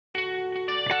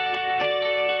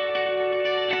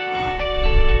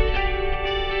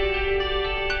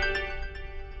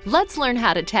Let's learn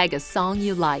how to tag a song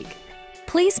you like.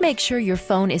 Please make sure your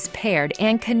phone is paired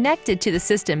and connected to the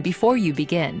system before you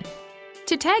begin.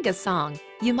 To tag a song,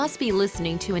 you must be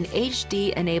listening to an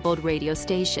HD-enabled radio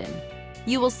station.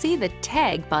 You will see the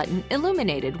Tag button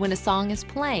illuminated when a song is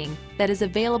playing that is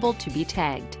available to be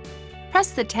tagged.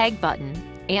 Press the Tag button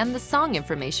and the song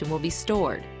information will be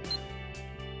stored.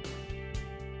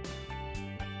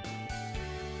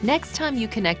 Next time you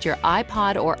connect your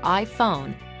iPod or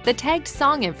iPhone, the tagged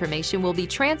song information will be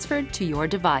transferred to your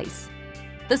device.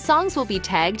 The songs will be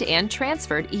tagged and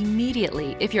transferred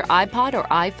immediately if your iPod or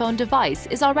iPhone device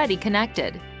is already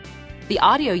connected. The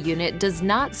audio unit does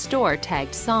not store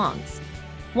tagged songs.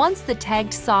 Once the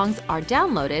tagged songs are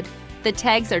downloaded, the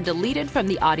tags are deleted from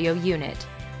the audio unit.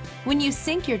 When you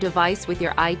sync your device with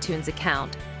your iTunes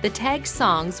account, the tagged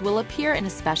songs will appear in a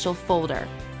special folder,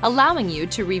 allowing you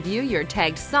to review your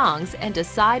tagged songs and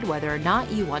decide whether or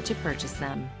not you want to purchase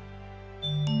them.